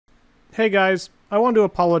Hey guys, I want to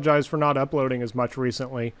apologize for not uploading as much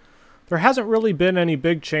recently. There hasn't really been any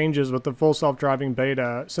big changes with the full self-driving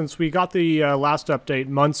beta since we got the last update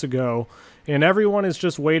months ago, and everyone is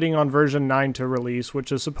just waiting on version 9 to release,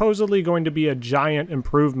 which is supposedly going to be a giant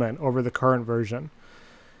improvement over the current version.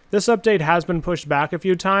 This update has been pushed back a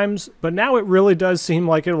few times, but now it really does seem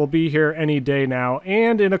like it will be here any day now,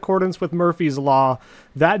 and in accordance with Murphy's Law,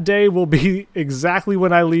 that day will be exactly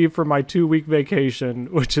when I leave for my 2-week vacation,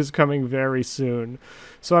 which is coming very soon.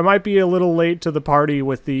 So I might be a little late to the party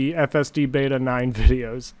with the FSD Beta 9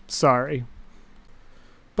 videos. Sorry.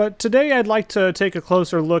 But today I'd like to take a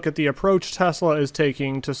closer look at the approach Tesla is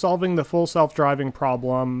taking to solving the full self-driving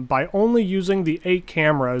problem by only using the 8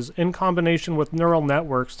 cameras in combination with neural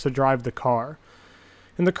networks to drive the car.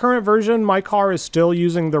 In the current version, my car is still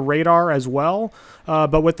using the radar as well,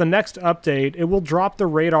 but with the next update, it will drop the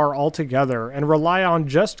radar altogether and rely on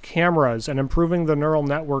just cameras and improving the neural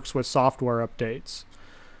networks with software updates.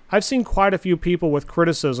 I've seen quite a few people with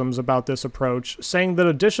criticisms about this approach, saying that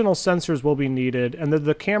additional sensors will be needed and that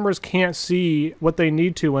the cameras can't see what they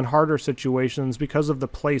need to in harder situations because of the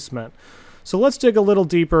placement. So let's dig a little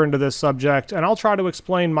deeper into this subject, and I'll try to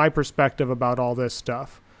explain my perspective about all this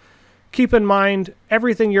stuff. Keep in mind,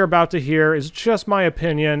 everything you're about to hear is just my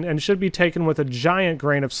opinion and should be taken with a giant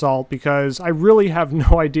grain of salt because I really have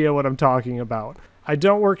no idea what I'm talking about. I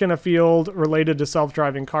don't work in a field related to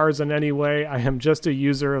self-driving cars in any way. I am just a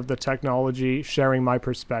user of the technology, sharing my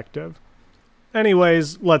perspective.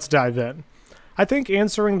 Anyways, let's dive in. I think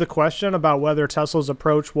answering the question about whether Tesla's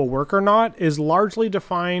approach will work or not is largely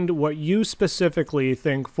defined what you specifically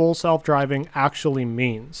think full self-driving actually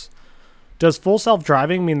means. Does full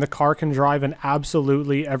self-driving mean the car can drive in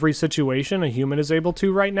absolutely every situation a human is able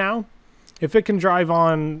to right now? If it can drive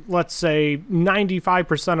on, let's say,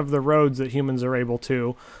 95% of the roads that humans are able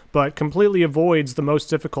to, but completely avoids the most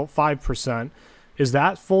difficult 5%, is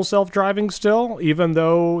that full self-driving still, even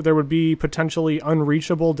though there would be potentially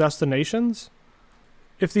unreachable destinations?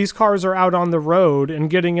 If these cars are out on the road and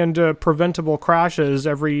getting into preventable crashes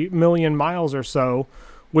every million miles or so,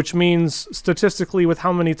 which means statistically with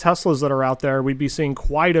how many Teslas that are out there, we'd be seeing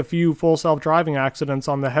quite a few full self-driving accidents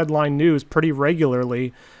on the headline news pretty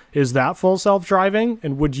regularly. Is that full self-driving?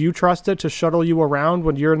 And would you trust it to shuttle you around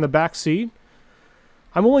when you're in the back seat?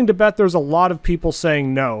 I'm willing to bet there's a lot of people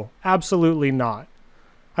saying no, absolutely not.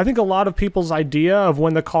 I think a lot of people's idea of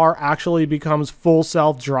when the car actually becomes full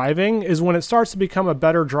self-driving is when it starts to become a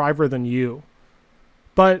better driver than you.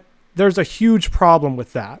 But there's a huge problem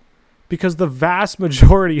with that, because the vast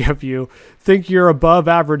majority of you think you're above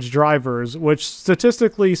average drivers, which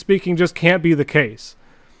statistically speaking just can't be the case.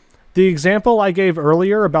 The example I gave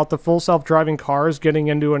earlier about the full self-driving cars getting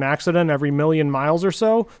into an accident every million miles or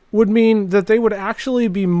so would mean that they would actually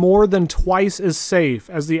be more than twice as safe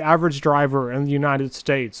as the average driver in the United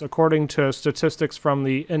States, according to statistics from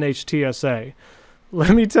the NHTSA.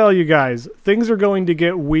 Let me tell you guys, things are going to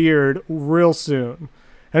get weird real soon.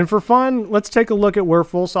 And for fun, let's take a look at where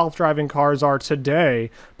full self-driving cars are today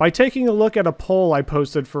by taking a look at a poll I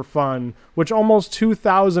posted for fun, which almost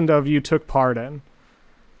 2,000 of you took part in.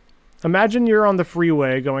 Imagine you're on the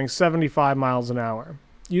freeway going 75 miles an hour.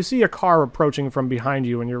 You see a car approaching from behind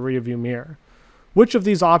you in your rearview mirror. Which of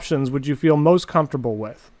these options would you feel most comfortable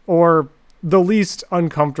with? Or the least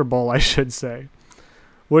uncomfortable, I should say.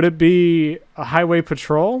 Would it be a highway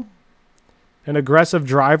patrol? An aggressive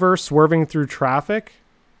driver swerving through traffic?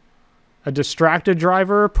 A distracted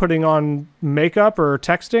driver putting on makeup or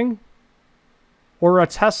texting? Or a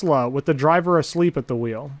Tesla with the driver asleep at the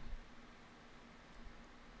wheel?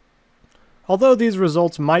 Although these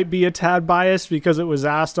results might be a tad biased because it was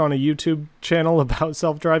asked on a YouTube channel about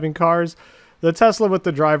self-driving cars, the Tesla with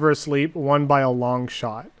the driver asleep won by a long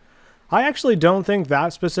shot. I actually don't think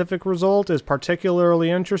that specific result is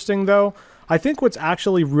particularly interesting though. I think what's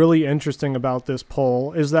actually really interesting about this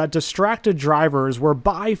poll is that distracted drivers were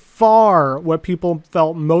by far what people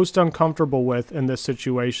felt most uncomfortable with in this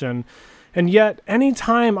situation. And yet,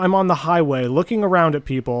 anytime I'm on the highway looking around at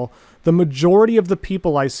people, the majority of the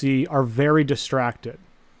people I see are very distracted.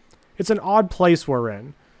 It's an odd place we're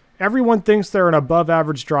in. Everyone thinks they're an above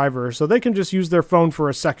average driver, so they can just use their phone for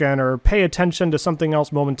a second or pay attention to something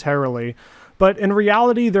else momentarily. But in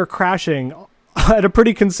reality, they're crashing at a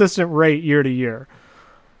pretty consistent rate year to year.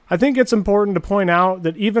 I think it's important to point out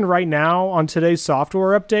that even right now on today's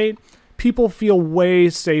software update, people feel way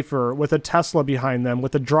safer with a Tesla behind them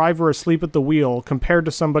with a driver asleep at the wheel compared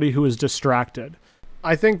to somebody who is distracted.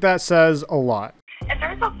 I think that says a lot. If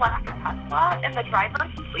there's a black Tesla and the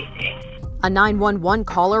driver's sleeping, A 911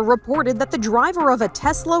 caller reported that the driver of a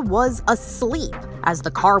Tesla was asleep as the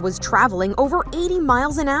car was traveling over 80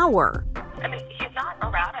 miles an hour. I mean, he's not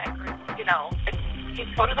erratic,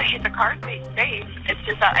 he's the car seat's safe. It's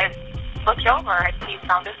just that I looked over and he's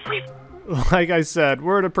sound asleep. Like I said,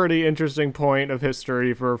 we're at a pretty interesting point of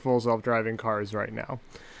history for full self-driving cars right now.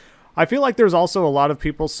 I feel like there's also a lot of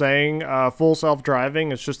people saying full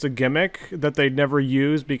self-driving is just a gimmick that they'd never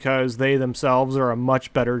use because they themselves are a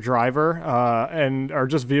much better driver and are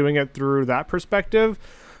just viewing it through that perspective.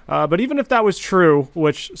 But even if that was true,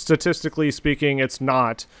 which statistically speaking it's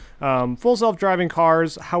not, full self-driving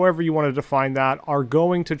cars, however you want to define that, are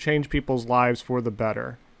going to change people's lives for the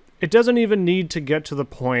better. It doesn't even need to get to the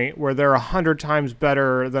point where they're 100 times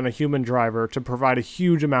better than a human driver to provide a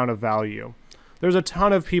huge amount of value. There's a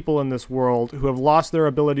ton of people in this world who have lost their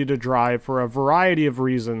ability to drive for a variety of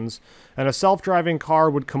reasons, and a self-driving car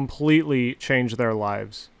would completely change their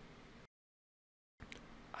lives.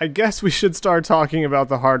 I guess we should start talking about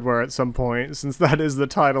the hardware at some point, since that is the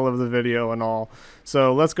title of the video and all,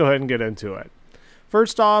 so let's go ahead and get into it.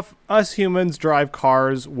 First off, us humans drive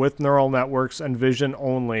cars with neural networks and vision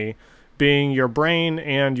only, being your brain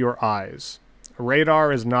and your eyes.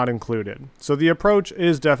 Radar is not included, so the approach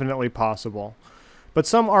is definitely possible. But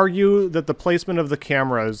some argue that the placement of the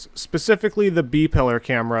cameras, specifically the B-pillar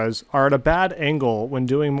cameras, are at a bad angle when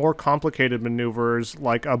doing more complicated maneuvers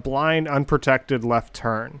like a blind, unprotected left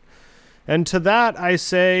turn. And to that I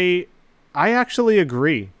say, I actually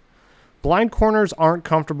agree. Blind corners aren't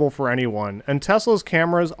comfortable for anyone, and Tesla's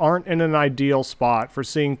cameras aren't in an ideal spot for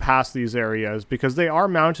seeing past these areas because they are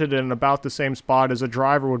mounted in about the same spot as a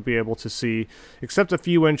driver would be able to see, except a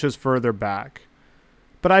few inches further back.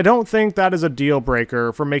 But I don't think that is a deal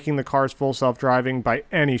breaker for making the cars full self-driving by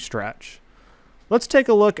any stretch. Let's take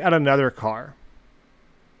a look at another car.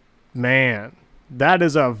 Man, that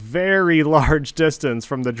is a very large distance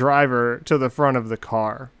from the driver to the front of the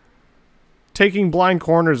car. Taking blind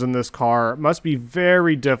corners in this car must be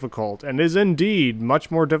very difficult and is indeed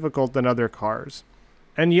much more difficult than other cars.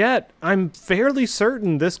 And yet, I'm fairly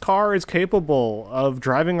certain this car is capable of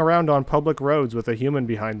driving around on public roads with a human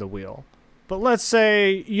behind the wheel. But let's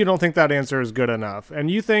say you don't think that answer is good enough,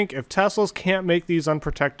 and you think if Teslas can't make these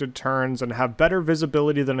unprotected turns and have better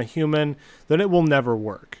visibility than a human, then it will never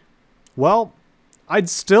work. Well, I'd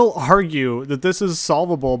still argue that this is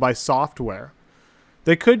solvable by software.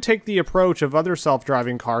 They could take the approach of other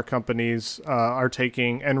self-driving car companies are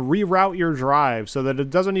taking and reroute your drive so that it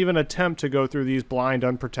doesn't even attempt to go through these blind,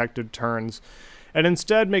 unprotected turns, and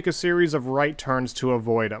instead make a series of right turns to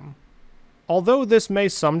avoid them. Although this may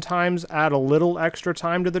sometimes add a little extra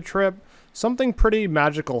time to the trip, something pretty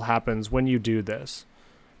magical happens when you do this.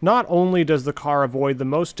 Not only does the car avoid the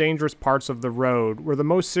most dangerous parts of the road where the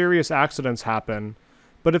most serious accidents happen,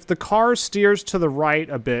 but if the car steers to the right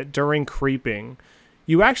a bit during creeping,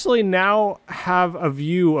 you actually now have a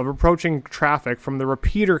view of approaching traffic from the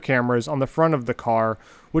repeater cameras on the front of the car,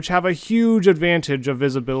 which have a huge advantage of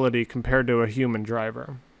visibility compared to a human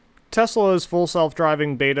driver. Tesla's full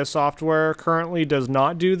self-driving beta software currently does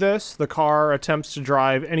not do this. The car attempts to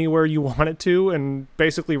drive anywhere you want it to and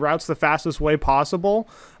basically routes the fastest way possible,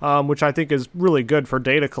 which I think is really good for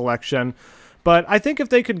data collection. But I think if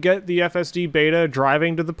they could get the FSD beta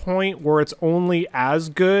driving to the point where it's only as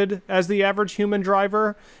good as the average human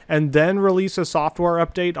driver, and then release a software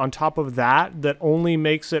update on top of that that only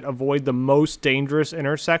makes it avoid the most dangerous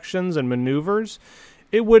intersections and maneuvers,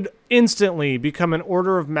 it would instantly become an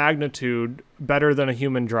order of magnitude better than a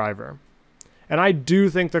human driver. And I do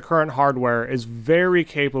think the current hardware is very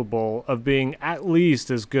capable of being at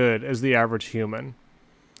least as good as the average human.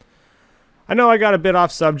 I know I got a bit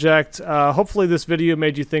off subject. Hopefully this video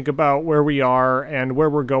made you think about where we are and where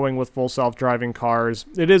we're going with full self-driving cars.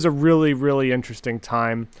 It is a really, really interesting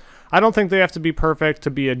time. I don't think they have to be perfect to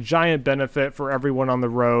be a giant benefit for everyone on the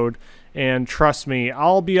road. And trust me,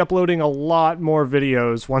 I'll be uploading a lot more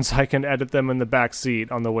videos once I can edit them in the back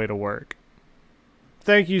seat on the way to work.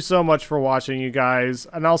 Thank you so much for watching, you guys,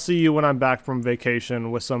 and I'll see you when I'm back from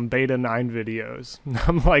vacation with some Beta 9 videos.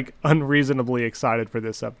 I'm like unreasonably excited for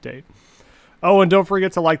this update. Oh, and don't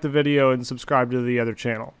forget to like the video and subscribe to the other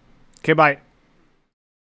channel. Okay, bye.